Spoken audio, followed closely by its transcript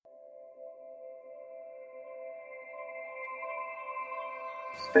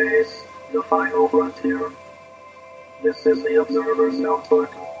Space, the final frontier. This is the Observer's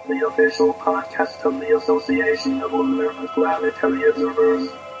Notebook, the official podcast of the Association of Lunar and Planetary Observers.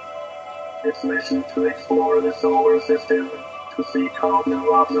 Its mission to explore the solar system, to seek out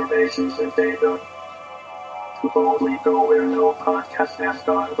new observations and data, to boldly go where no podcast has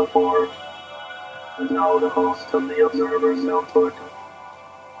gone before. And now the host of the Observer's Notebook,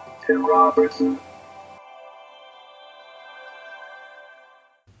 Tim Robertson.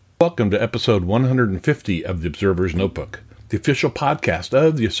 Welcome to episode 150 of the Observer's Notebook, the official podcast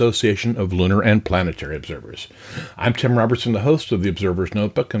of the Association of Lunar and Planetary Observers. I'm Tim Robertson, the host of the Observer's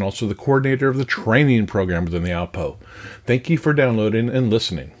Notebook and also the coordinator of the training program within the ALPO. Thank you for downloading and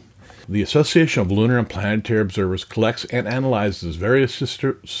listening. The Association of Lunar and Planetary Observers collects and analyzes various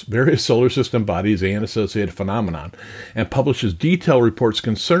solar system bodies and associated phenomena, and publishes detailed reports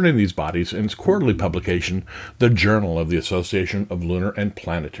concerning these bodies in its quarterly publication, the Journal of the Association of Lunar and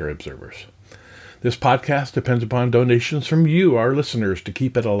Planetary Observers. This podcast depends upon donations from you, our listeners, to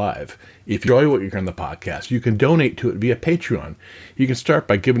keep it alive. If you enjoy what you hear on the podcast, you can donate to it via Patreon. You can start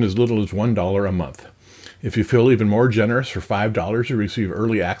by giving as little as $1 a month. If you feel even more generous, for $5, you receive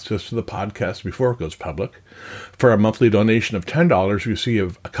early access to the podcast before it goes public. For a monthly donation of $10, you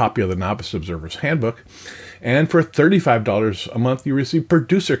receive a copy of the Novice Observer's Handbook. And for $35 a month, you receive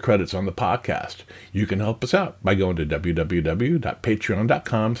producer credits on the podcast. You can help us out by going to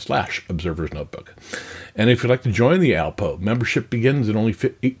www.patreon.com/observersnotebook. And if you'd like to join the ALPO, membership begins at only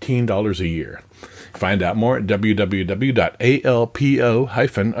 $18 a year. Find out more at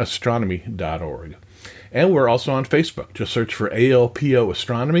www.alpo-astronomy.org. And we're also on Facebook. Just search for ALPO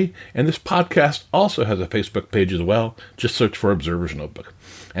Astronomy. And this podcast also has a Facebook page as well. Just search for Observer's Notebook.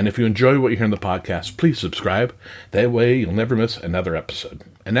 And if you enjoy what you hear in the podcast, please subscribe. That way you'll never miss another episode.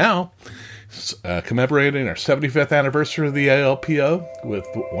 And now, commemorating our 75th anniversary of the ALPO with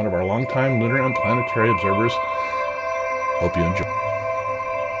one of our longtime lunar and planetary observers. Hope you enjoy.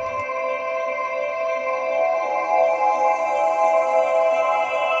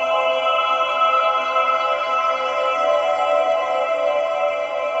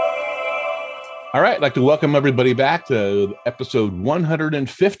 All right, I'd like to welcome everybody back to episode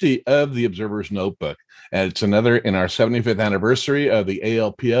 150 of the Observer's Notebook. And it's another in our 75th anniversary of the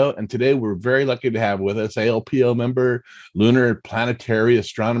ALPO. And today we're very lucky to have with us ALPO member, lunar planetary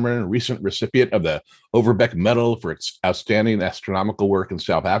astronomer, and recent recipient of the Overbeck Medal for its outstanding astronomical work in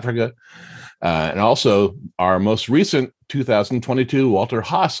South Africa. And also our most recent 2022 Walter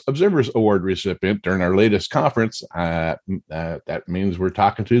Haas Observers Award recipient during our latest conference. That means we're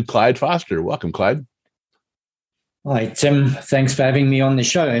talking to Clyde Foster. Welcome, Clyde. Hi, Tim. Thanks for having me on the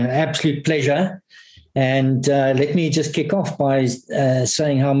show. An absolute pleasure. And let me just kick off by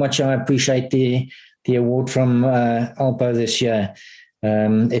saying how much I appreciate the award from ALPO this year.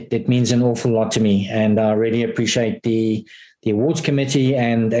 It means an awful lot to me, and I really appreciate the awards committee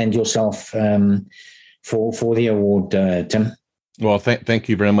and yourself for the award, Tim. Well, thank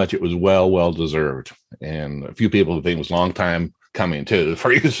you very much. It was well deserved, and a few people think it was a long time coming too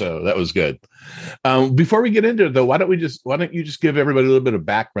for you, so that was good. Before we get into it, though, why don't you just give everybody a little bit of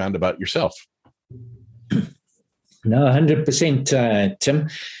background about yourself? No, 100%, Tim.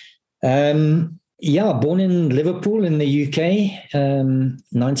 Born in Liverpool in the UK,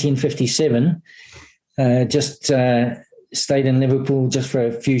 1957. Just stayed in Liverpool just for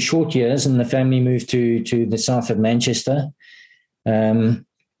a few short years, and the family moved to the south of Manchester.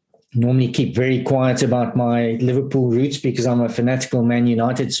 Normally keep very quiet about my Liverpool roots because I'm a fanatical Man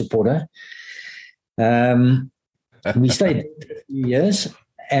United supporter. We stayed for a few years,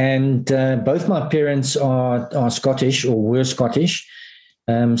 and both my parents are Scottish or were Scottish.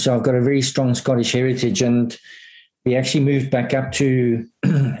 So I've got a very strong Scottish heritage, and we actually moved back up to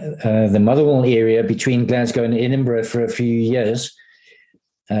the Motherwell area between Glasgow and Edinburgh for a few years.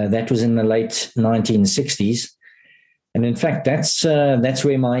 That was in the late 1960s. And in fact, that's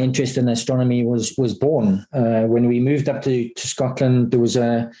where my interest in astronomy was born. When we moved up to Scotland, there was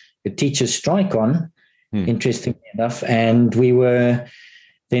a teacher's strike on, interestingly enough, and we were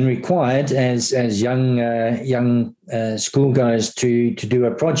then required as young schoolgoers to do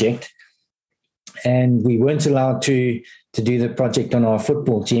a project, and we weren't allowed to do the project on our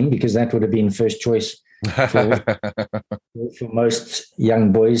football team because that would have been first choice for most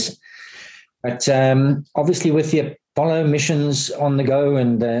young boys. But obviously, with the Apollo missions on the go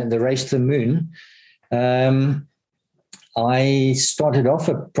and the race to the moon, I started off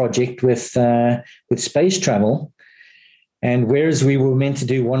a project with space travel. And whereas we were meant to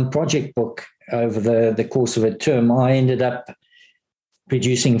do one project book over the course of a term, I ended up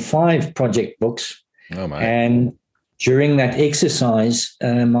producing 5 project books. Oh my. And during that exercise,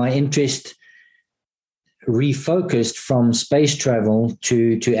 my interest refocused from space travel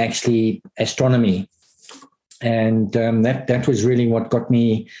to actually astronomy. And that was really what got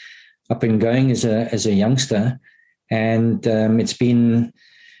me up and going as a youngster. And it's been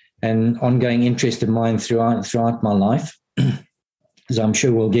an ongoing interest of mine throughout my life. As I'm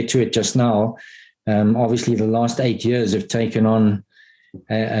sure we'll get to it just now. Obviously, the last 8 years have taken on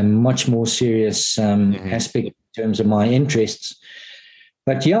a much more serious aspect in terms of my interests.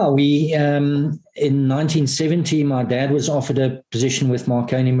 But yeah, we in 1970, my dad was offered a position with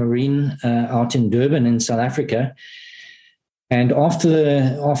Marconi Marine out in Durban in South Africa. And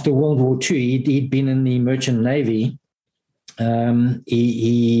after World War II, he'd been in the Merchant Navy.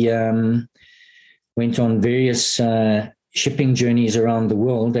 He went on various shipping journeys around the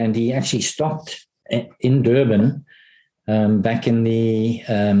world, and he actually stopped in Durban back in the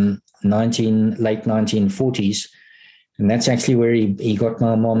late 1940s. And that's actually where he got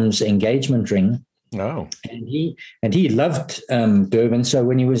my mom's engagement ring. Oh. And he loved Durban. So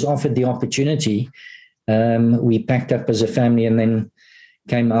when he was offered the opportunity, we packed up as a family and then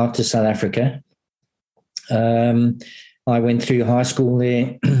came out to South Africa. I went through high school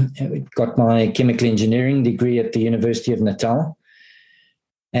there, got my chemical engineering degree at the University of Natal.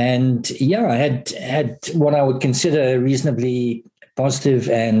 And yeah, I had what I would consider a reasonably positive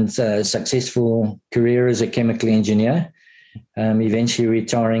and successful career as a chemical engineer, eventually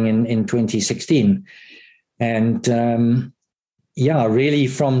retiring in 2016. And really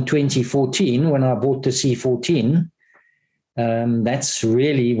from 2014, when I bought the C-14, that's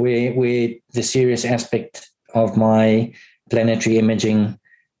really where the serious aspect of my planetary imaging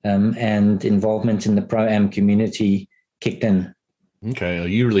and involvement in the Pro-Am community kicked in. Okay,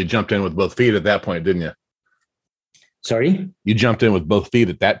 you really jumped in with both feet at that point, didn't you? Sorry? You jumped in with both feet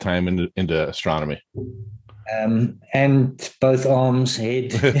at that time into astronomy. And both arms,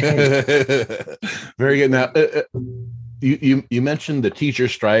 head. Very good. Now, you mentioned the teacher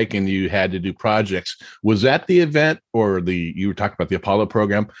strike and you had to do projects. Was that the event or you were talking about the Apollo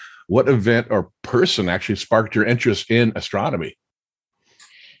program? What event or person actually sparked your interest in astronomy?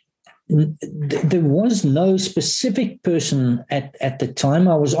 There was no specific person at the time.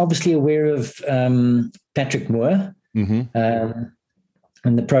 I was obviously aware of Patrick Moore and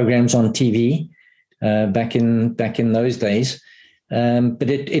the programs on TV back in those days. But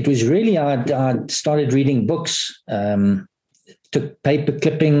it was really I'd started reading books, took paper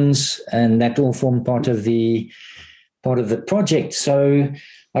clippings, and that all formed part of the project. So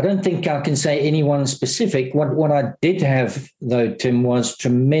I don't think I can say anyone specific. What I did have, though, Tim, was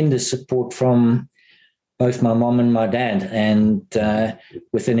tremendous support from both my mom and my dad. And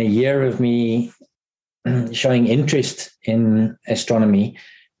within a year of me showing interest in astronomy,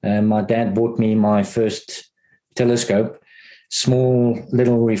 my dad bought me my first telescope, small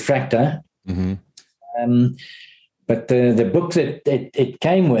little refractor. But the book that it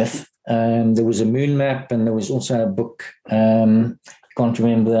came with, there was a moon map, and there was also a book. Can't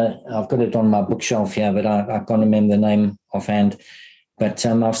remember. I've got it on my bookshelf here, but I can't remember the name offhand. But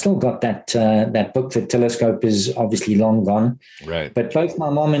I've still got that book. The telescope is obviously long gone. Right. But both my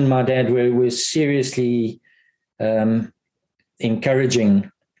mom and my dad were seriously encouraging.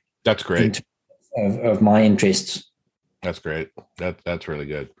 That's great. Of my interests. That's great. That's really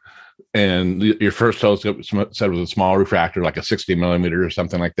good. And your first telescope said was a small refractor, like a 60 millimeter or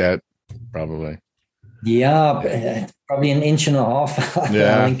something like that, probably. Yeah, probably an inch and a half.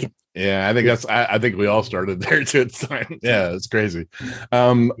 Yeah, I think we all started there too at the time. Yeah, it's crazy.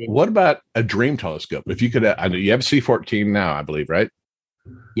 What about a dream telescope? If you could, I know you have C-14 now, I believe, right?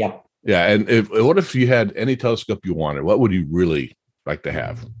 Yeah. Yeah, and what if you had any telescope you wanted? What would you really like to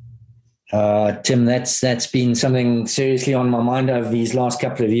have? Tim, that's been something seriously on my mind over these last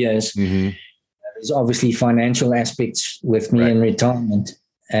couple of years. There's obviously financial aspects with me in retirement,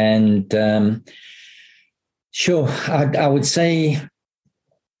 and sure, I would say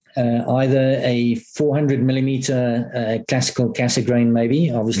either a 400 millimeter classical Cassegrain, maybe,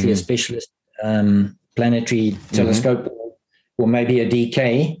 obviously a specialist planetary telescope, or maybe a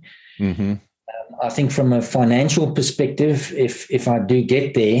DK. I think from a financial perspective, if I do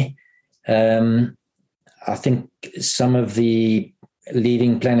get there, I think some of the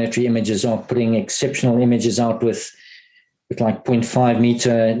leading planetary imagers are putting exceptional images out with like 0.5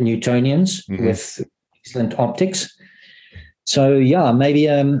 meter Newtonians with excellent optics. So yeah, maybe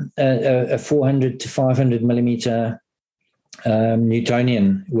a 400 to 500 millimeter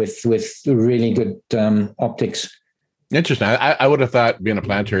Newtonian with really good optics. Interesting. I would have thought, being a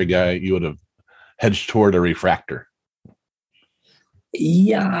planetary guy, you would have hedged toward a refractor.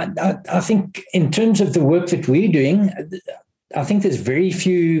 Yeah, I think in terms of the work that we're doing, I think there's very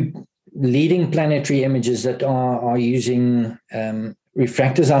few leading planetary images that are using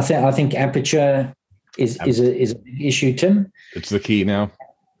refractors. I think aperture is a big issue, Tim. It's the key now.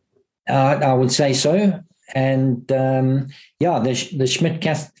 I would say so. And the Schmidt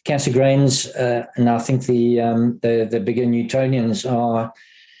Cassegrains, and I think the bigger Newtonians are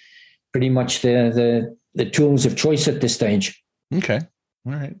pretty much the tools of choice at this stage. Okay.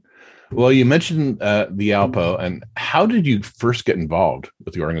 All right. Well, you mentioned the Alpo, and how did you first get involved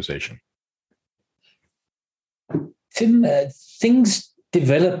with the organization? Tim, things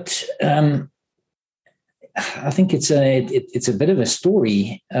developed. I think it's a bit of a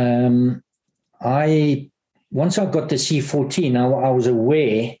story. Once I got the C14, I was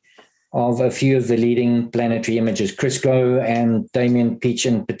aware of a few of the leading planetary images. Chris Goh and Damien Peach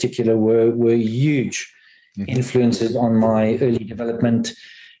in particular were huge influences on my early development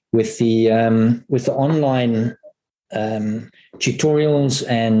with the online tutorials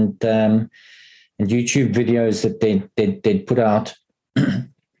and YouTube videos that they'd put out.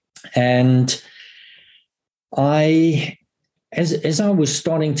 And as I was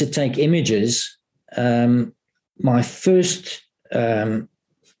starting to take images, my first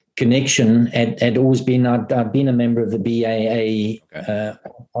connection had always been I'd been a member of the BAA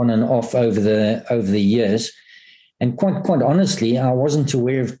on and off over the years, and quite honestly, I wasn't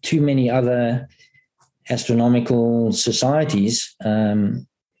aware of too many other astronomical societies. The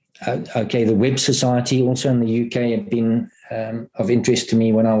Webb Society also in the UK had been of interest to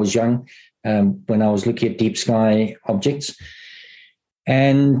me when I was young, when I was looking at deep sky objects.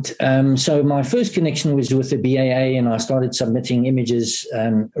 And so my first connection was with the BAA, and I started submitting images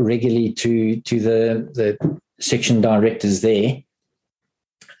regularly to the section directors there.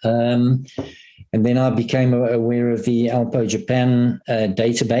 And then I became aware of the Alpo Japan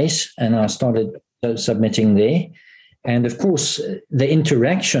database, and I started submitting there. And of course, the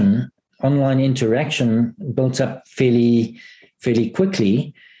online interaction built up fairly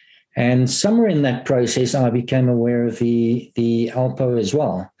quickly. And somewhere in that process, I became aware of the Alpo as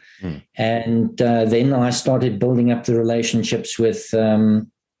well. And then I started building up the relationships with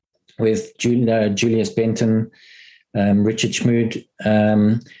Julius Benton, Richard Schmood,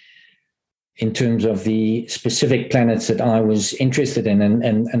 in terms of the specific planets that I was interested in.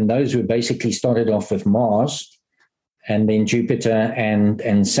 And those were basically started off with Mars, and then Jupiter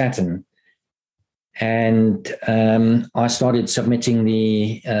and Saturn. And I started submitting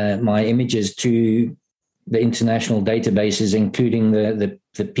my images to the international databases, including the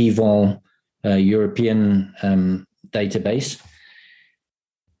PVOL European database.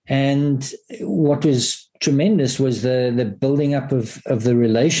 And what was tremendous was the building up of the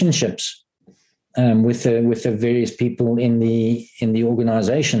relationships with the various people in the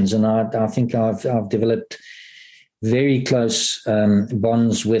organizations. And I think I've developed very close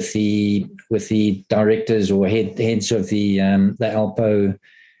bonds with the directors or heads of the Alpo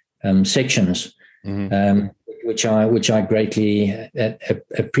sections, which I greatly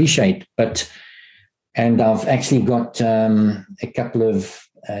appreciate. And I've actually got a couple of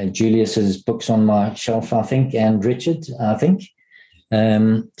Julius's books on my shelf, I think, and Richard, I think,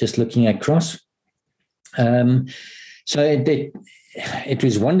 just looking across. So it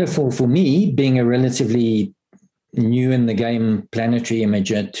was wonderful for me, being a relatively new in the game planetary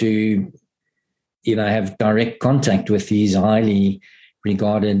imager, to have direct contact with these highly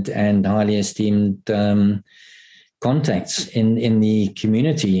regarded and highly esteemed contacts in the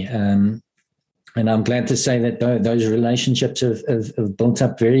community. And I'm glad to say that those relationships have built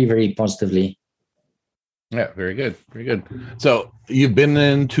up very, very positively. Yeah, very good. Very good. So you've been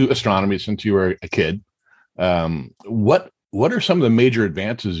into astronomy since you were a kid. What are some of the major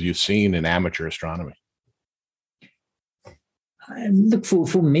advances you've seen in amateur astronomy? Look,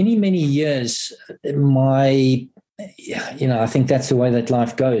 for many, many years, I think that's the way that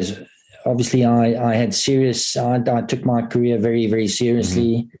life goes. Obviously, I took my career very, very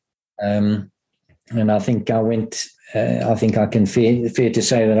seriously. And I think I can fair to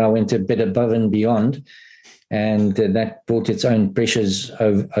say that I went a bit above and beyond. And that brought its own pressures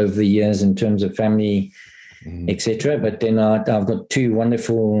over the years in terms of family, etc. But then I've got two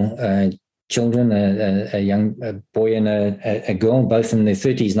wonderful children, a young boy and a girl, both in their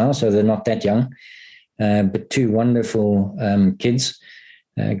 30s now, so they're not that young, but two wonderful kids.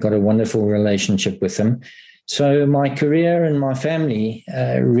 Got a wonderful relationship with them. So my career and my family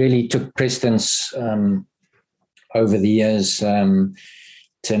really took precedence over the years,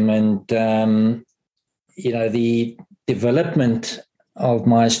 Tim. And, the development of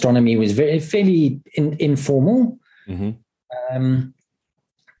my astronomy was fairly informal.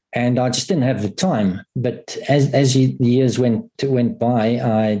 and I just didn't have the time. But as the years went by,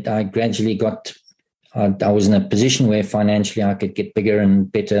 I gradually got. I was in a position where financially I could get bigger and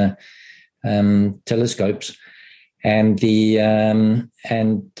better telescopes, and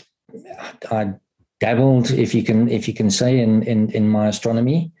I dabbled, if you can say, in my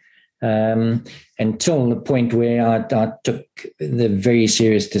astronomy, until the point where I took the very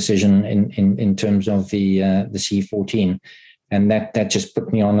serious decision in terms of the C14, and that just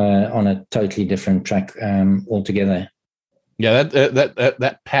put me on a totally different track altogether. Yeah,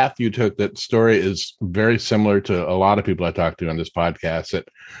 that path you took, that story is very similar to a lot of people I talk to on this podcast. That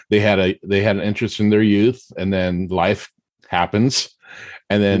they had an interest in their youth, and then life happens,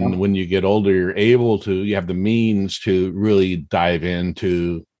 and then when you get older, you have the means to really dive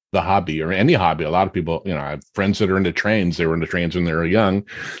into the hobby or any hobby. A lot of people, I have friends that are into trains. They were into trains when they were young.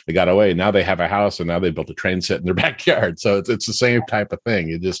 They got away. Now they have a house, and now they built a train set in their backyard. So it's the same type of thing.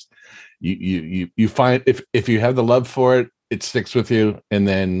 You just you find if you have the love for it, it sticks with you, and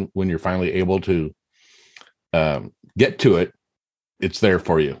then when you're finally able to get to it, it's there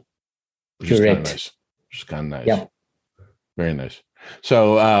for you. Which Correct. Is kind of nice. Yeah. Very nice.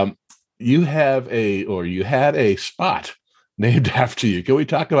 So you had a spot named after you. Can we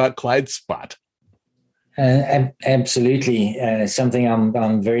talk about Clyde's spot? Absolutely, something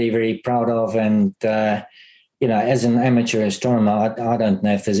I'm very, very proud of, and as an amateur astronomer, I don't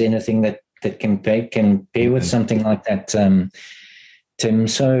know if there's anything that can pair with something like that, Tim.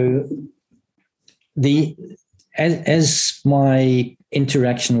 So as my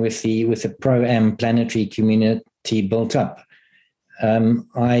interaction with the Pro-Am planetary community built up,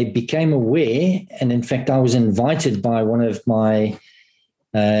 I became aware, and in fact, I was invited by one of my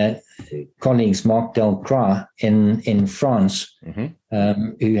colleagues, Marc Delcroix, in France,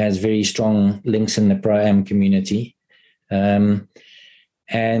 who has very strong links in the Pro-Am community, and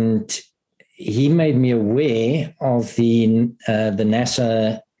he made me aware of the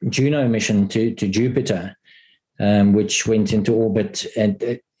NASA Juno mission to Jupiter, which went into orbit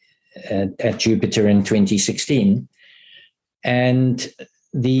at Jupiter in 2016. And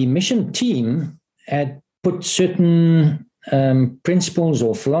the mission team had put certain principles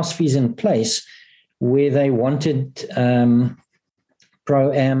or philosophies in place where they wanted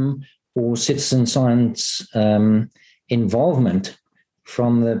Pro-Am or citizen science involvement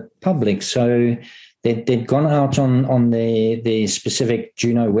from the public. So they'd gone out on the specific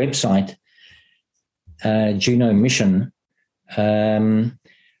Juno website, Juno mission. I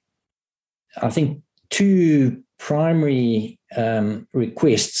think two primary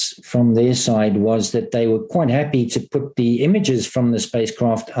requests from their side was that they were quite happy to put the images from the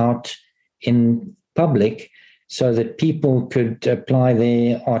spacecraft out in public so that people could apply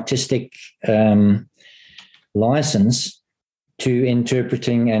their artistic license to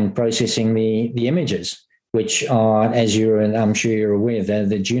interpreting and processing the images, which are, I'm sure you're aware,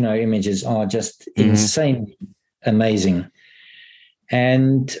 the Juno images are just insanely amazing.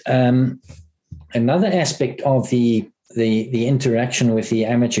 And another aspect of the interaction with the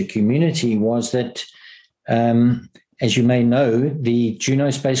amateur community was that, as you may know, the Juno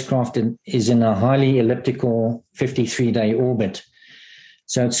spacecraft is in a highly elliptical 53-day orbit.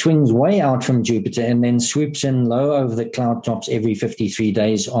 So it swings way out from Jupiter and then swoops in low over the cloud tops every 53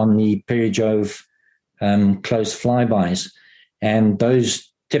 days on the Perijove close flybys. And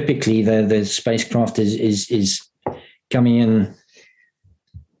those typically, the spacecraft is coming in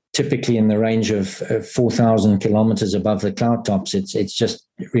typically in the range of 4,000 kilometers above the cloud tops. It's just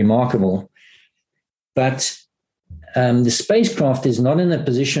remarkable. But the spacecraft is not in a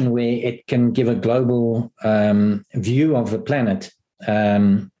position where it can give a global view of the planet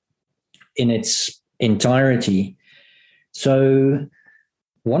in its entirety. So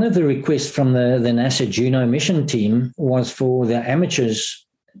one of the requests from the NASA Juno mission team was for the amateurs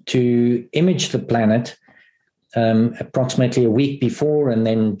to image the planet approximately a week before and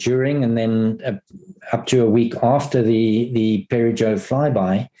then during and then up to a week after the Perijove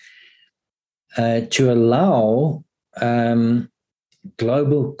flyby to allow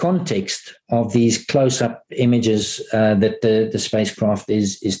global context of these close-up images that the spacecraft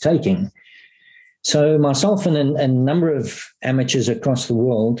is taking. So myself and a number of amateurs across the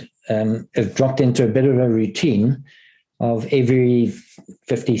world have dropped into a bit of a routine of every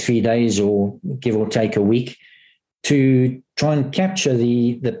 53 days or give or take a week to try and capture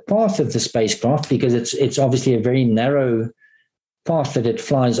the path of the spacecraft, because it's obviously a very narrow path that it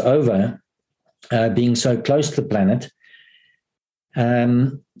flies over, being so close to the planet,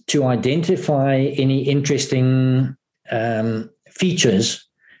 to identify any interesting features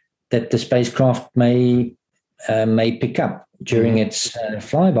that the spacecraft may pick up during its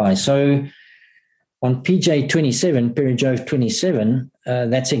flyby. So on PJ27, Perijove 27,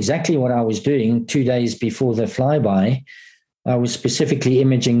 that's exactly what I was doing 2 days before the flyby. I was specifically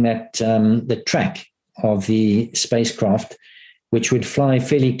imaging that the track of the spacecraft, which would fly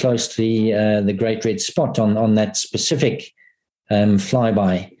fairly close to the Great Red Spot on that specific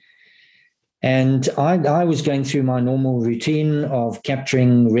flyby. And I was going through my normal routine of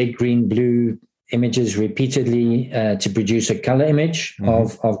capturing red, green, blue images repeatedly to produce a color image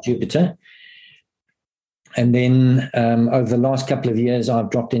of Jupiter. And then over the last couple of years, I've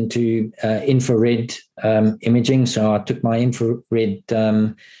dropped into infrared imaging. So I took my infrared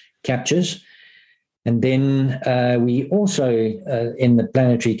captures. And then we also, in the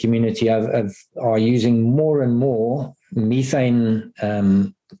planetary community, are using more and more methane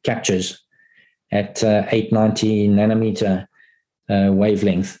captures at 890 nanometer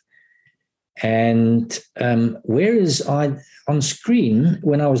wavelength. And whereas on screen,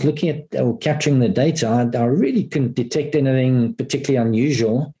 when I was looking at or capturing the data, I really couldn't detect anything particularly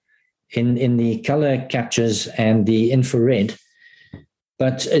unusual in the color captures and the infrared.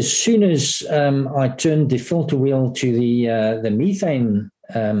 But as soon as I turned the filter wheel to the methane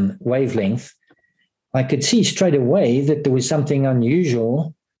wavelength, I could see straight away that there was something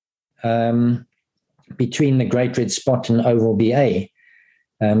unusual between the Great Red Spot and Oval BA.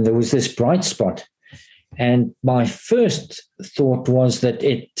 There was this bright spot. And my first thought was that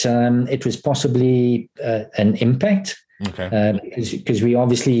it was possibly an impact. Okay. Because we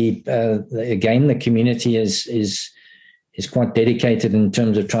obviously, again, the community is quite dedicated in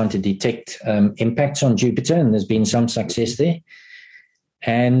terms of trying to detect impacts on Jupiter, and there's been some success there.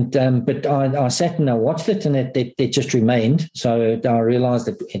 And but I sat and I watched it, and it just remained. So I realized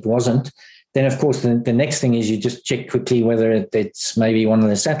that it wasn't. Then, of course, the next thing is you just check quickly whether it's maybe one of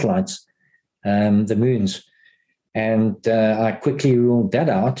the satellites, the moons. And I quickly ruled that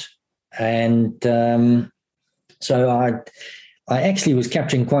out. And so I actually was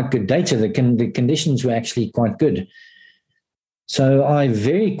capturing quite good data. The conditions were actually quite good. So I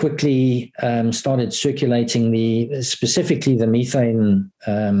very quickly started circulating specifically the methane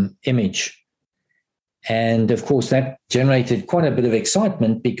image. And of course, that generated quite a bit of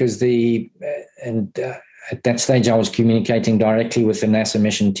excitement because at that stage, I was communicating directly with the NASA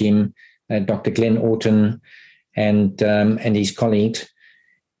mission team, Dr. Glenn Orton and his colleagues.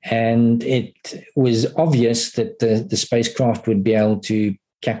 And it was obvious that the spacecraft would be able to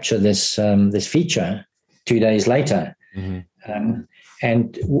capture this feature 2 days later. Mm-hmm.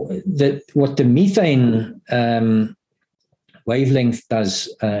 And what the methane wavelength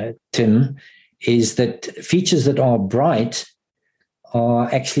does, Tim, is that features that are bright are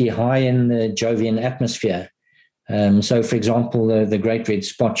actually high in the Jovian atmosphere. So, for example, the Great Red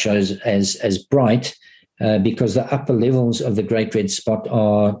Spot shows as bright because the upper levels of the Great Red Spot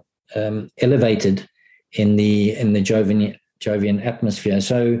are elevated in the Jovian atmosphere.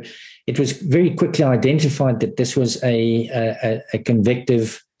 So it was very quickly identified that this was a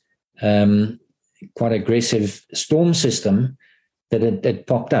convective, quite aggressive storm system that had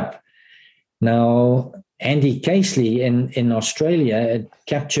popped up. Now, Andy Casely in Australia had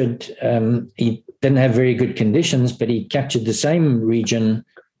captured, he didn't have very good conditions, but he captured the same region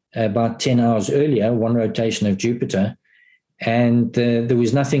about 10 hours earlier, one rotation of Jupiter, and there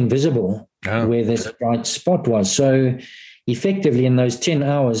was nothing visible where this bright spot was. So effectively, in those 10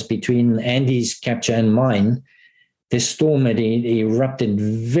 hours between Andy's capture and mine, this storm had erupted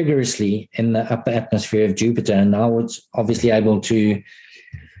vigorously in the upper atmosphere of Jupiter, and I was obviously able to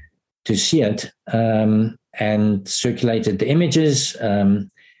see it and circulated the images. The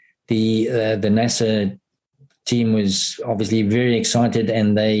NASA team was obviously very excited,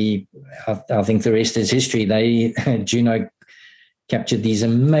 and I think the rest is history. Juno captured these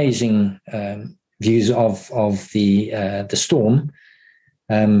amazing views of the storm.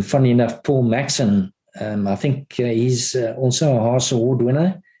 Funny enough, Paul Maxon, I think he's also a Haas Award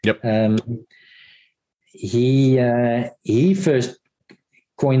winner. Yep. He first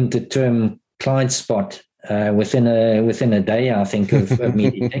coined the term Clyde spot within a day, I think, of me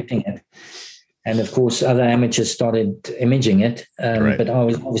detecting it. And of course, other amateurs started imaging it. Right. But I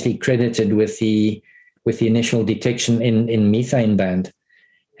was obviously credited with the initial detection in methane band.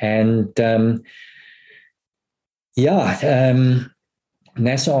 And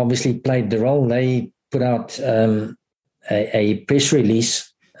NASA obviously played the role. They put out a press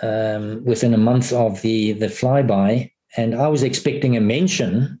release within a month of the flyby. And I was expecting a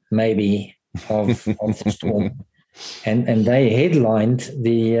mention, maybe, of the storm, and they headlined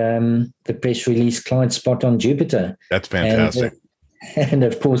the press release "Clyde Spot on Jupiter." That's fantastic. And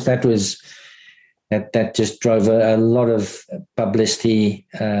of course, that was that just drove a lot of publicity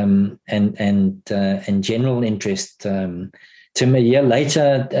and general interest. Tim, a year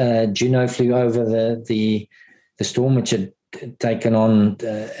later, Juno flew over the storm, which had taken on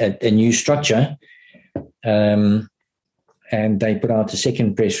a new structure, and they put out a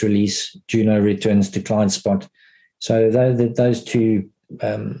second press release: Juno returns to Clyde Spot. So those two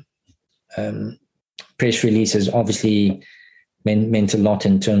press releases obviously meant a lot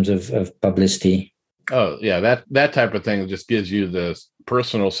in terms of publicity. Oh yeah, that type of thing just gives you the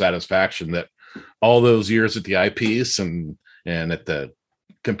personal satisfaction that all those years at the eyepiece and at the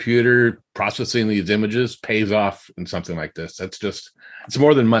computer processing these images pays off in something like this. It's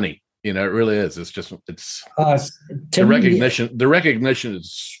more than money. It really is. It's the recognition. The recognition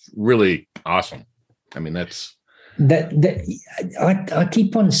is really awesome. I mean, that's I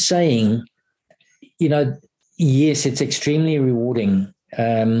keep on saying, yes, it's extremely rewarding.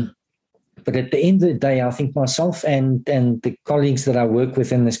 But at the end of the day, I think myself and the colleagues that I work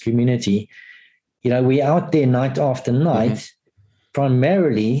with in this community, we're out there night after night,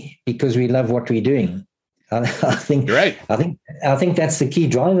 primarily because we love what we're doing. I think you're right. I think that's the key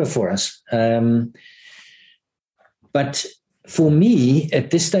driver for us. But for me, at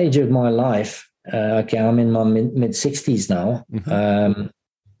this stage of my life, I'm in my mid-60s now,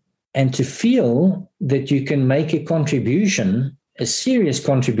 and to feel that you can make a contribution, a serious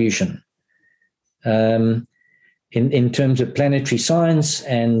contribution, in terms of planetary science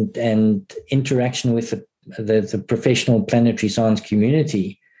and interaction with the professional planetary science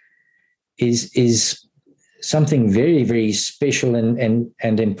community is something very, very special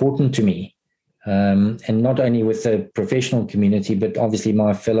and important to me. And not only with the professional community, but obviously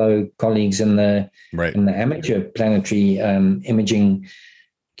my fellow colleagues in the amateur planetary imaging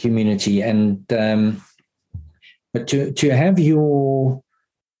community. And but to have your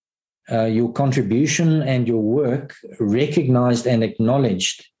contribution and your work recognized and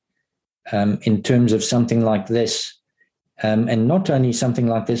acknowledged in terms of something like this, and not only something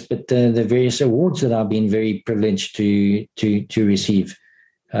like this, but the various awards that I've been very privileged to receive,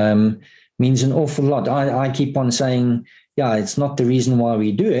 means an awful lot. I keep on saying, it's not the reason why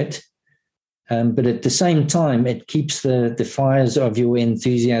we do it, but at the same time, it keeps the fires of your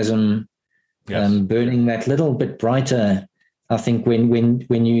enthusiasm burning that little bit brighter. I think when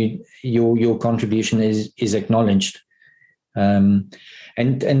your contribution is acknowledged, and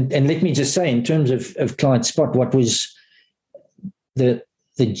let me just say, in terms of Clyde Spot, what was the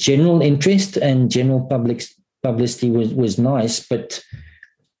general interest and general publicity was nice, but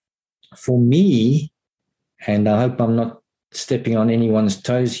for me, and I hope I'm not stepping on anyone's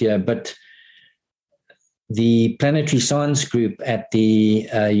toes here, but the planetary science group at the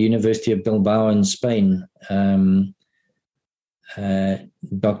University of Bilbao in Spain,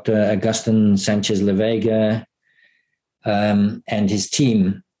 Dr. Agustin Sanchez Lavega and his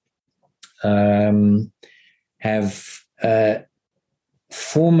team have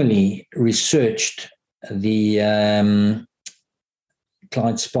formally researched the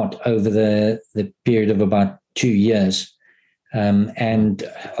Clyde Spot over the period of about 2 years. And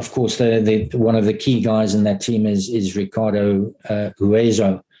of course, one of the key guys in that team is Ricardo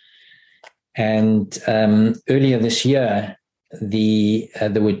Hueso. And earlier this year,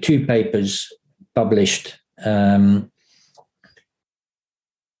 there were 2 papers published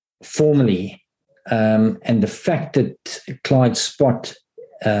formally, and the fact that Clyde Spot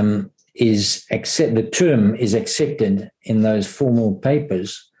the term is accepted in those formal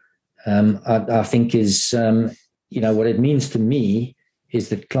papers, I think is, what it means to me is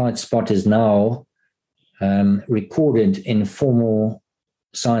that Clyde Spot is now recorded in formal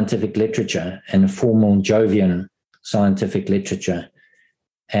scientific literature and formal Jovian scientific literature.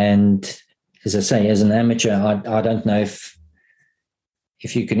 And as I say, as an amateur, I don't know if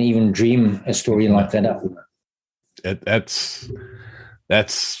you can even dream a story like that up. That's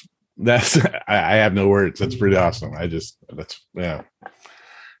I have no words. That's pretty awesome.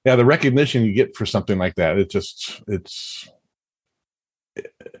 The recognition you get for something like that,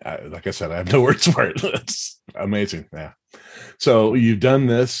 like I said, I have no words for it. It's amazing. Yeah. So you've done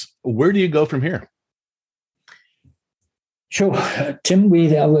this. Where do you go from here? Sure, Tim.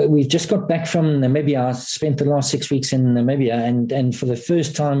 We just got back from Namibia. I spent the last 6 weeks in Namibia, and for the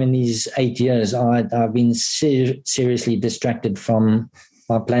first time in these 8 years, I've been seriously distracted from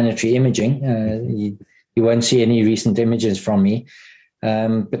my planetary imaging. You won't see any recent images from me.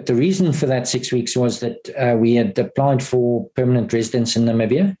 But the reason for that 6 weeks was that we had applied for permanent residence in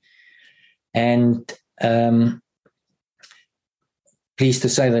Namibia, and pleased to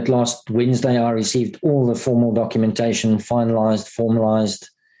say that last Wednesday I received all the formal documentation finalized, formalized.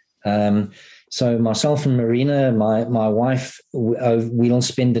 So myself and Marina, my wife, we'll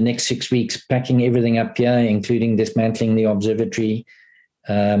spend the next 6 weeks packing everything up here, including dismantling the observatory.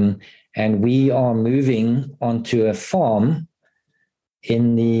 And we are moving onto a farm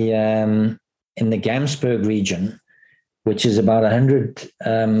in the Gamsberg region, which is about 100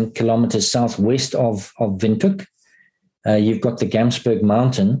 kilometers southwest of Windhoek. You've got the Gamsberg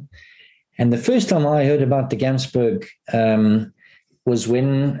Mountain. And the first time I heard about the Gamsberg was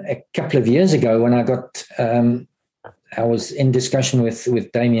when a couple of years ago, when I was in discussion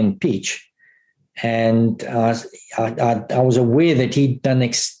with Damien Peach, and I was aware that he'd done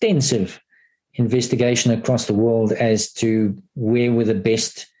extensive investigation across the world as to where were the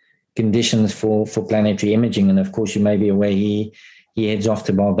best conditions for planetary imaging. And of course, you may be aware he heads off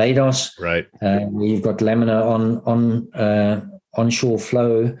to Barbados. Right. You've got laminar on onshore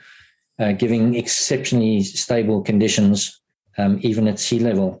flow, giving exceptionally stable conditions, even at sea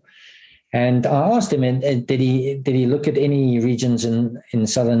level. And I asked him, did he look at any regions in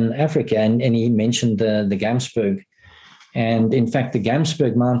southern Africa? And he mentioned the Gamsberg. And in fact, the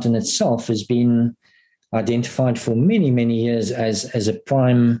Gamsberg Mountain itself has been identified for many, many years as a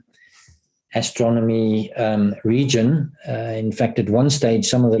prime astronomy region. In fact, at one stage,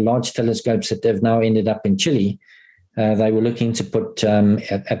 some of the large telescopes that have now ended up in Chile, they were looking to put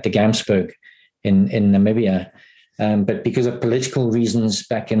at the Gamsberg in Namibia. But because of political reasons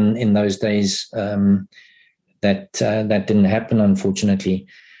back in those days, that didn't happen, unfortunately.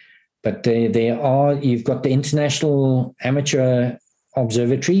 But you've got the International Amateur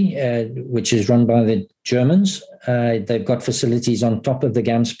Observatory, which is run by the Germans. They've got facilities on top of the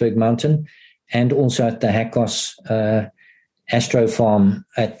Gamsberg Mountain and also at the Hakos Astro Farm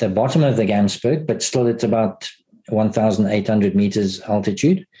at the bottom of the Gamsberg, but still it's about 1,800 meters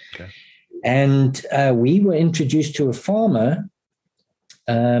altitude. Okay. And we were introduced to a farmer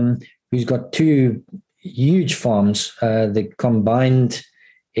who's got two huge farms. The combined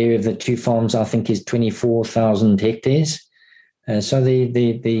area of the two farms, I think, is 24,000 hectares. So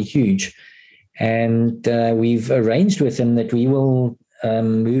they're huge. And we've arranged with him that we will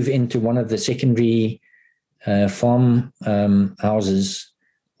move into one of the secondary farm houses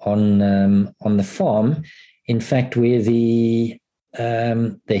on the farm. In fact, where the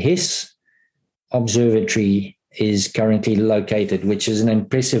Hess Observatory is currently located, which is an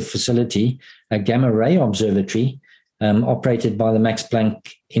impressive facility, a gamma ray observatory operated by the Max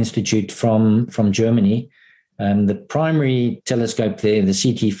Planck Institute from Germany. The primary telescope there, the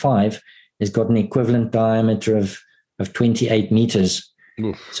CT5, has got an equivalent diameter of 28 meters.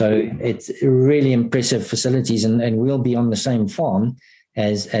 Oof. So it's really impressive facilities, and we'll be on the same farm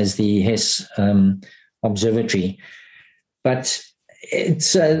as the Hess Observatory. But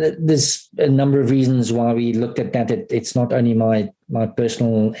it's there's a number of reasons why we looked at that. It's not only my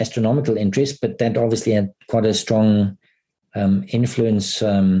personal astronomical interest, but that obviously had quite a strong influence.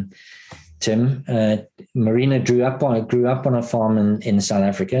 Tim, Marina grew up on a farm in South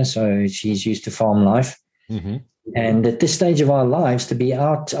Africa, so she's used to farm life. Mm-hmm. And at this stage of our lives, to be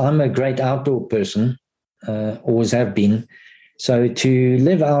out, I'm a great outdoor person, always have been. So to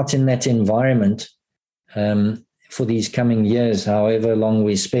live out in that environment for these coming years, however long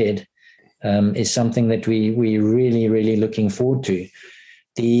we're spared, is something that we're really, really looking forward to.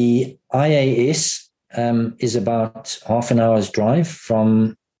 The IAS is about half an hour's drive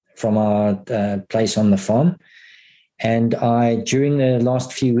from our place on the farm. And during the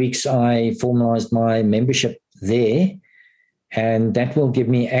last few weeks, I formalized my membership there, and that will give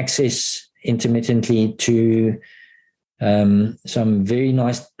me access intermittently to some very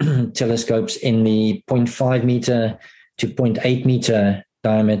nice telescopes in the 0.5 meter to 0.8 meter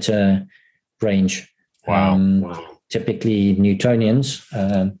diameter range. Wow. Typically Newtonians,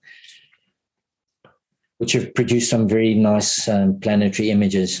 which have produced some very nice planetary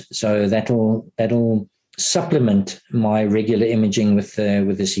images. So that'll supplement my regular imaging with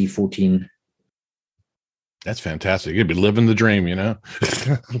the C14. That's fantastic. You'd be living the dream, you know?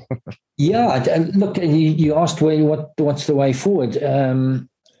 Yeah. Look, you asked what's the way forward.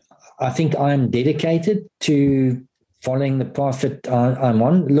 I think I'm dedicated to following the path that I'm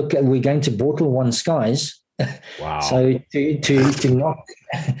on. Look, we're going to Bortle 1 skies. Wow. So to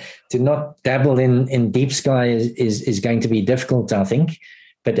not dabble in deep sky is going to be difficult, I think.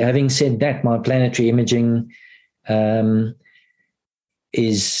 But having said that, my planetary imaging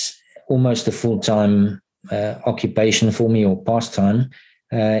is almost a full-time occupation for me, or pastime.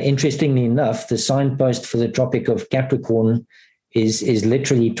 Interestingly enough, the signpost for the Tropic of Capricorn is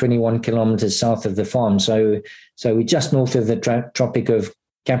literally 21 kilometers south of the farm. So we're just north of the Tropic of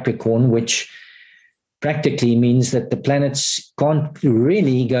Capricorn, which practically means that the planets can't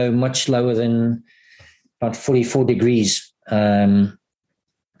really go much lower than about 44 degrees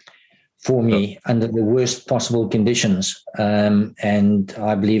for me under the worst possible conditions. And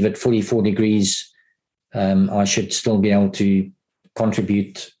I believe at 44 degrees, I should still be able to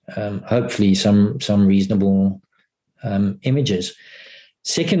contribute, hopefully, some reasonable images.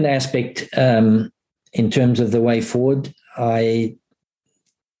 Second aspect, in terms of the way forward, I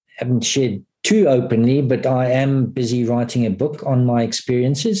haven't shared too openly, but I am busy writing a book on my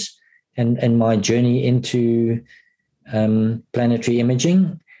experiences and my journey into planetary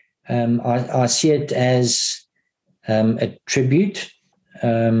imaging. I see it as a tribute.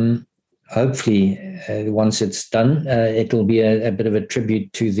 Hopefully, once it's done, it'll be a bit of a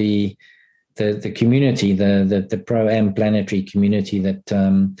tribute to the community, the pro-am planetary community that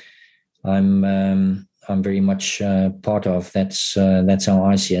I'm very much part of. That's how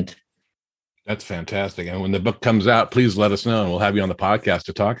I see it. That's fantastic. And when the book comes out, please let us know, and we'll have you on the podcast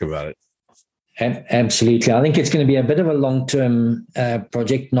to talk about it. Absolutely. I think it's going to be a bit of a long-term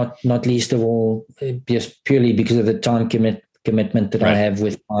project, not least of all just purely because of the time commitment that I have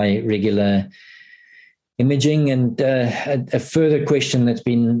with my regular imaging. And a further question that's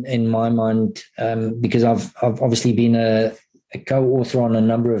been in my mind, because I've obviously been a co-author on a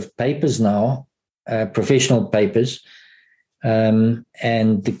number of papers now, professional papers, and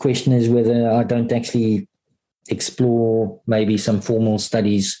the question is whether I don't actually explore maybe some formal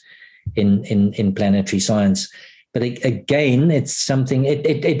studies in planetary science. But again, it's something,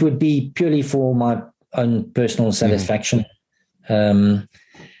 it would be purely for my own personal satisfaction, Tim.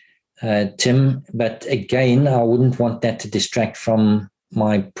 But again, I wouldn't want that to distract from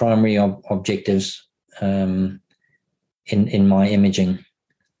my primary objectives in my imaging.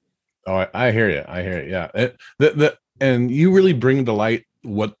 Oh, I hear you. Yeah. And you really bring to light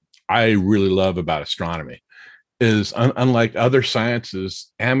what I really love about astronomy is unlike other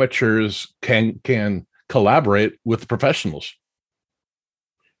sciences, amateurs can collaborate with professionals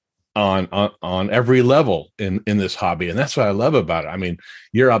on every level in this hobby. And that's what I love about it. I mean,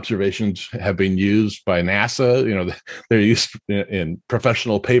 your observations have been used by NASA, they're used in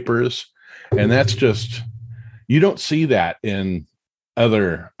professional papers. And that's just, you don't see that in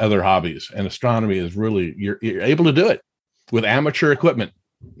other hobbies, and astronomy is really, you're able to do it with amateur equipment,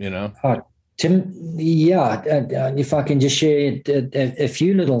 Tim, if I can just share a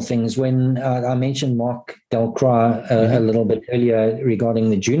few little things. When I mentioned Mark Delcroix a little bit earlier regarding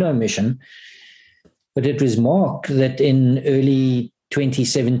the Juno mission, but it was Mark that in early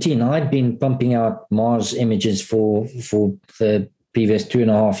 2017, I'd been pumping out Mars images for the previous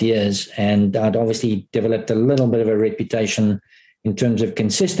 2.5 years, and I'd obviously developed a little bit of a reputation in terms of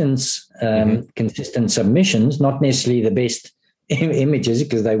consistent submissions, not necessarily the best images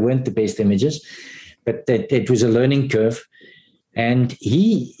because they weren't the best images, but that it was a learning curve. And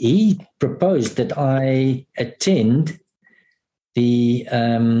he proposed that I attend the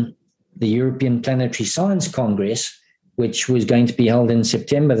European Planetary Science Congress, which was going to be held in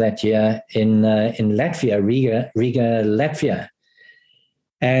September that year in Latvia, Riga, Latvia.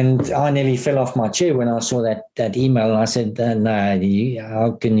 And I nearly fell off my chair when I saw that email. And I said, "No,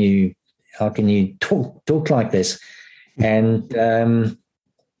 how can you talk like this?" And there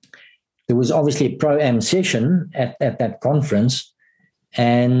was obviously a pro-am session at that conference,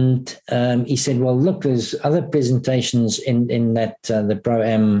 and he said, "Well, look, there's other presentations in that the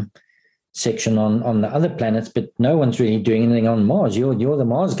pro-am section on the other planets, but no one's really doing anything on Mars. You're the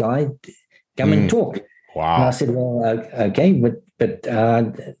Mars guy. Come and talk." Wow. And I said, "Well, okay, but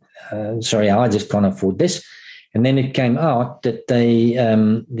sorry, I just can't afford this." And then it came out that the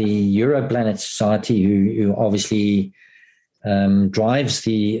Europlanet Society, who obviously drives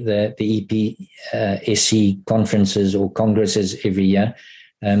the EPSC conferences or congresses every year,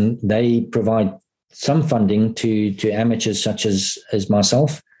 they provide some funding to amateurs such as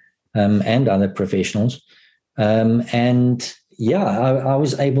myself and other professionals. I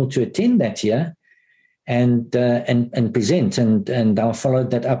was able to attend that year and present, and I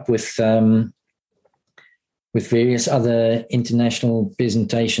followed that up with various other international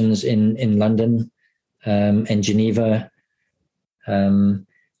presentations in London and Geneva.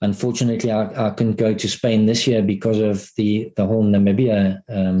 Unfortunately, I couldn't go to Spain this year because of the whole Namibia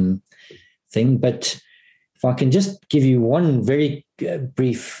thing. But if I can just give you one very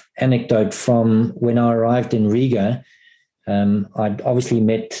brief anecdote from when I arrived in Riga. I'd obviously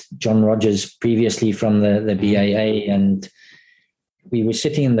met John Rogers previously from the BAA, and we were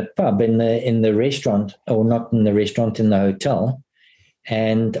sitting in the pub in the restaurant, or not in the restaurant, in the hotel,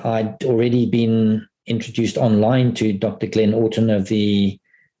 and I'd already been introduced online to Dr. Glenn Orton of the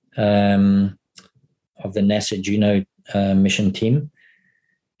the NASA Juno mission team.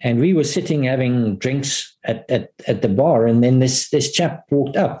 And we were sitting having drinks at the bar, and then this chap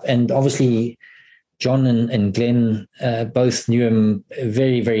walked up, and obviously John and Glenn both knew him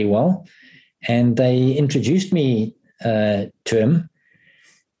very, very well, and they introduced me to him.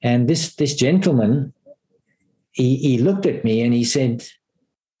 And this gentleman, he looked at me and he said,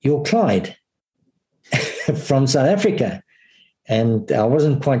 "You're Clyde from South Africa." And I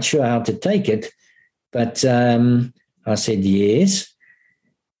wasn't quite sure how to take it, but I said yes.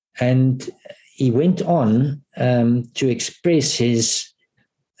 And he went on to express his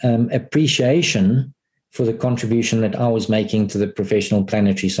appreciation for the contribution that I was making to the professional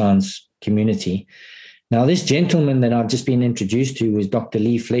planetary science community. Now, this gentleman that I've just been introduced to was Dr.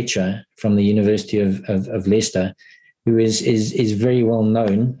 Lee Fletcher from the University of Leicester, who is very well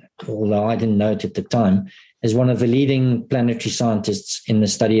known, although I didn't know it at the time, as one of the leading planetary scientists in the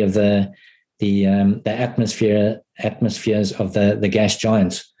study of the atmospheres of the gas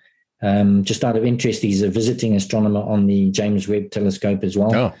giants. Just out of interest, he's a visiting astronomer on the James Webb Telescope as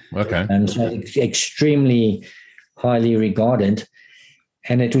well. Oh, okay. So extremely highly regarded.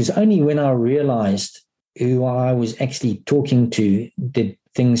 And it was only when I realized who I was actually talking to did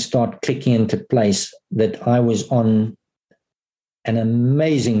things start clicking into place, that I was on an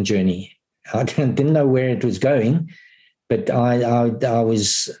amazing journey. I didn't know where it was going, but I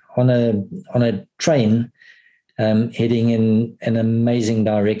was on a train heading in an amazing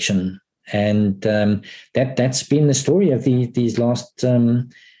direction. And that's been the story of these last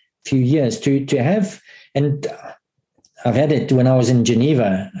few years. To have, and I've had it when I was in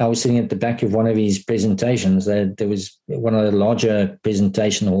Geneva. I was sitting at the back of one of his presentations. There was one of the larger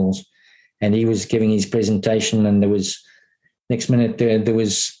presentation halls, and he was giving his presentation, and there was, next minute there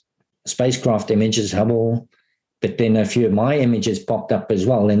was spacecraft images, Hubble, but then a few of my images popped up as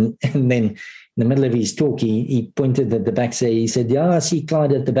well. And then in the middle of his talk, he pointed at the back, he said, "Yeah, I see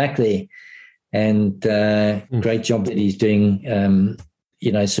Clyde at the back there." And great job that he's doing,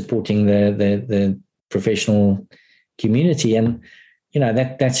 supporting the professional community. And,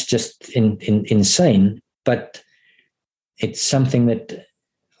 that's just insane. But it's something that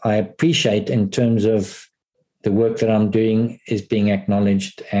I appreciate in terms of the work that I'm doing is being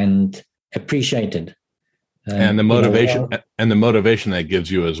acknowledged and appreciated. And the motivation that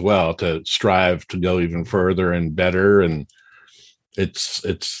gives you as well to strive to go even further and better. And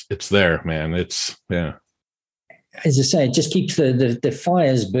it's there, man. It's, yeah. As I say, it just keeps the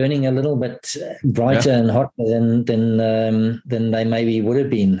fires burning a little bit brighter and hotter than they maybe would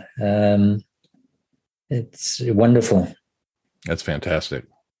have been. It's wonderful. That's fantastic.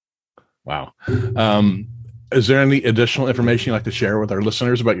 Wow. Is there any additional information you'd like to share with our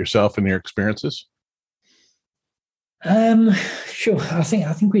listeners about yourself and your experiences? Sure. I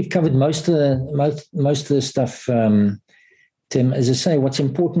think we've covered most of the stuff, Tim. As I say, what's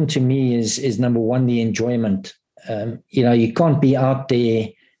important to me is number one, the enjoyment. You can't be out there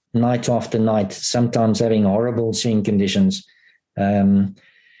night after night, sometimes having horrible seeing conditions, and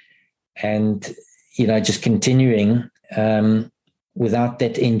just continuing without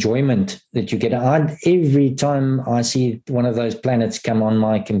that enjoyment that you get. Every time I see one of those planets come on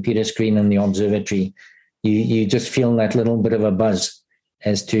my computer screen in the observatory, you just feel that little bit of a buzz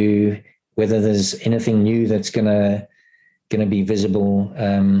as to whether there's anything new that's gonna be visible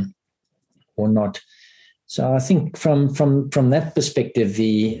or not. So I think from that perspective,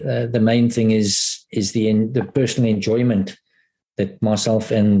 the main thing is the personal enjoyment that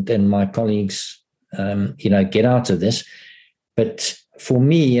myself and my colleagues get out of this. But for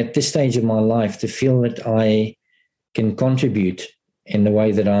me, at this stage of my life, to feel that I can contribute in the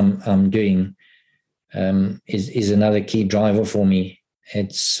way that I'm doing is another key driver for me.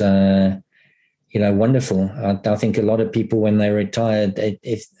 It's wonderful. I think a lot of people, when they're retired,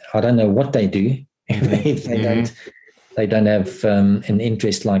 if I don't know what they do, if they don't have an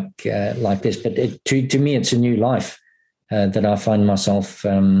interest like this. But to me, it's a new life that I find myself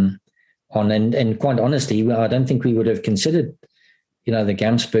on. And quite honestly, I don't think we would have considered, the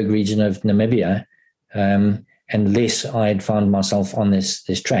Gamsberg region of Namibia unless I had found myself on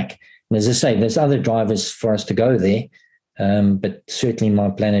this track. And as I say, there's other drivers for us to go there, but certainly my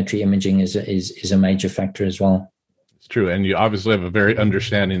planetary imaging is a major factor as well. It's true, and you obviously have a very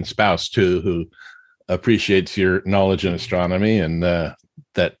understanding spouse too, who appreciates your knowledge in astronomy, and that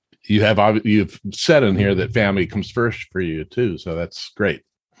you've said in here that family comes first for you too. So that's great.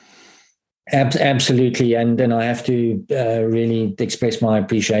 Absolutely, and then I have to really express my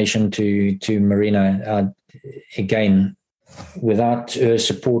appreciation to Marina. Again, without her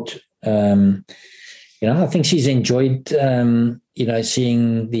support, I think she's enjoyed,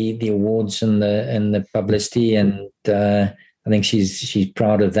 seeing the awards and the publicity, and I think she's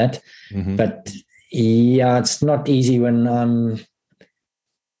proud of that. Mm-hmm. But yeah, it's not easy when I'm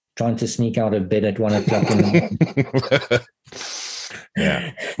trying to sneak out of bed at 1 o'clock in the morning.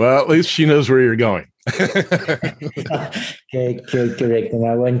 Yeah. Well, at least she knows where you're going. Okay, correct. And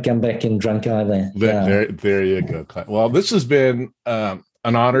I won't come back in drunk either. There you go. Well, this has been an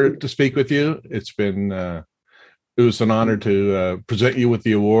honor to speak with you. It was an honor to present you with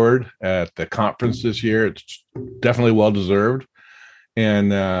the award at the conference this year. It's definitely well deserved.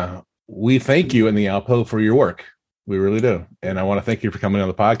 And we thank you in the Alpo for your work. We really do. And I want to thank you for coming on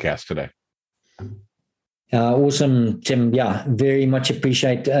the podcast today. Awesome, Tim. Yeah, very much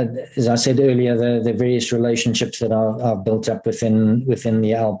appreciate, as I said earlier, the various relationships that I've built up within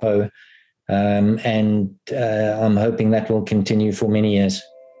the Alpo. And I'm hoping that will continue for many years.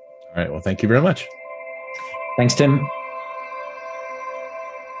 All right. Well, thank you very much. Thanks, Tim.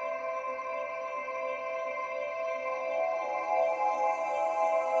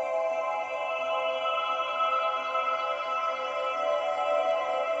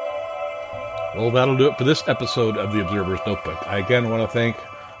 Well, that'll do it for this episode of the Observer's Notebook. I again want to thank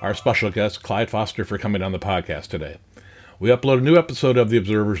our special guest, Clyde Foster, for coming on the podcast today. We upload a new episode of the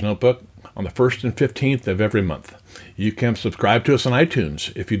Observer's Notebook on the 1st and 15th of every month. You can subscribe to us on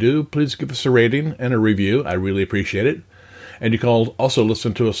iTunes. If you do, please give us a rating and a review. I really appreciate it. And you can also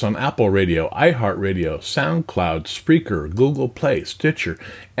listen to us on Apple Radio, iHeartRadio, SoundCloud, Spreaker, Google Play, Stitcher,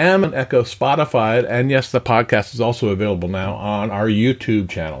 Amazon Echo, Spotify, and yes, the podcast is also available now on our YouTube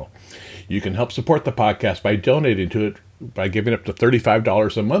channel. You can help support the podcast by donating to it by giving up to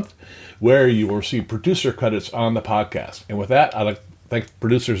 $35 a month, where you will receive producer credits on the podcast. And with that, I'd like to thank the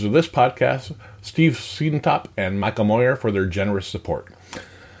producers of this podcast, Steve Siedentop and Michael Moyer, for their generous support.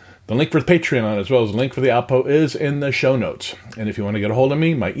 The link for the Patreon, as well as the link for the Alpo, is in the show notes. And if you want to get a hold of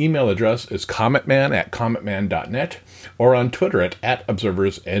me, my email address is cometman@cometman.net, or on Twitter at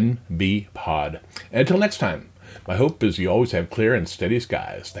ObserversNBPod. And until next time, my hope is you always have clear and steady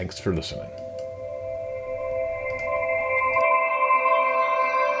skies. Thanks for listening.